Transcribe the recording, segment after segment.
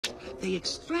They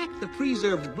extract the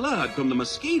preserved blood from the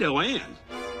mosquito and,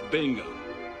 bingo,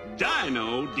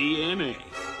 dino DNA.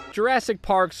 Jurassic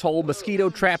Park's whole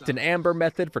mosquito trapped in amber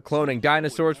method for cloning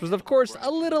dinosaurs was, of course, a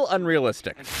little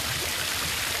unrealistic.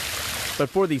 But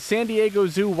for the San Diego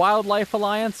Zoo Wildlife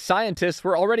Alliance, scientists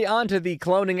were already onto the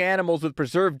cloning animals with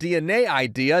preserved DNA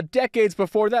idea decades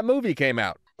before that movie came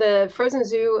out. The Frozen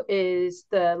Zoo is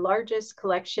the largest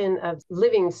collection of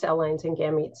living cell lines and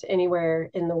gametes anywhere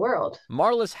in the world.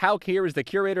 Marlis Hauk here is the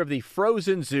curator of the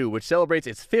Frozen Zoo, which celebrates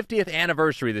its 50th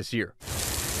anniversary this year.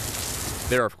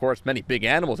 There are, of course, many big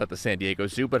animals at the San Diego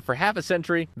Zoo, but for half a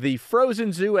century, the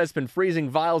Frozen Zoo has been freezing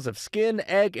vials of skin,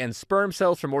 egg, and sperm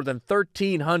cells from more than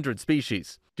 1,300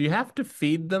 species. Do you have to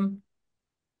feed them?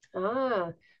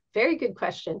 Very good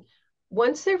question.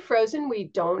 Once they're frozen, we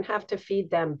don't have to feed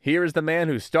them. Here is the man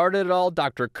who started it all,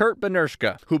 Dr. Kurt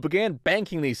Benershka, who began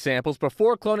banking these samples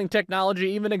before cloning technology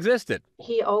even existed.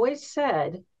 He always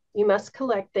said, you must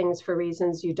collect things for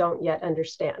reasons you don't yet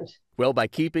understand. Well, by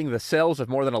keeping the cells of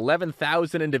more than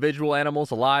 11,000 individual animals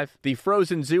alive, the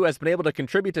Frozen Zoo has been able to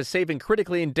contribute to saving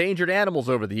critically endangered animals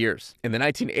over the years. In the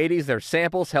 1980s, their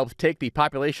samples helped take the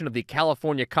population of the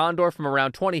California condor from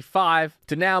around 25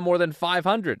 to now more than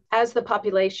 500. As the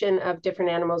population of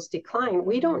different animals decline,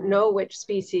 we don't know which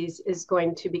species is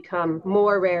going to become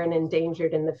more rare and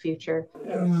endangered in the future.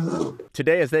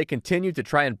 Today, as they continue to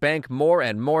try and bank more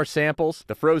and more samples,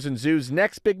 the Frozen Zoo's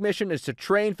next big mission is to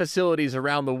train facilities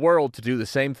around the world to do the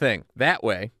same thing. That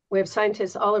way, we have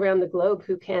scientists all around the globe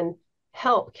who can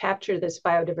help capture this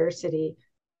biodiversity.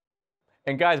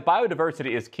 And guys,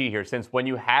 biodiversity is key here, since when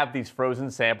you have these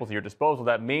frozen samples at your disposal,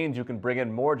 that means you can bring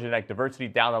in more genetic diversity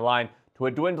down the line to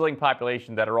a dwindling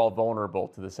population that are all vulnerable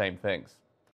to the same things.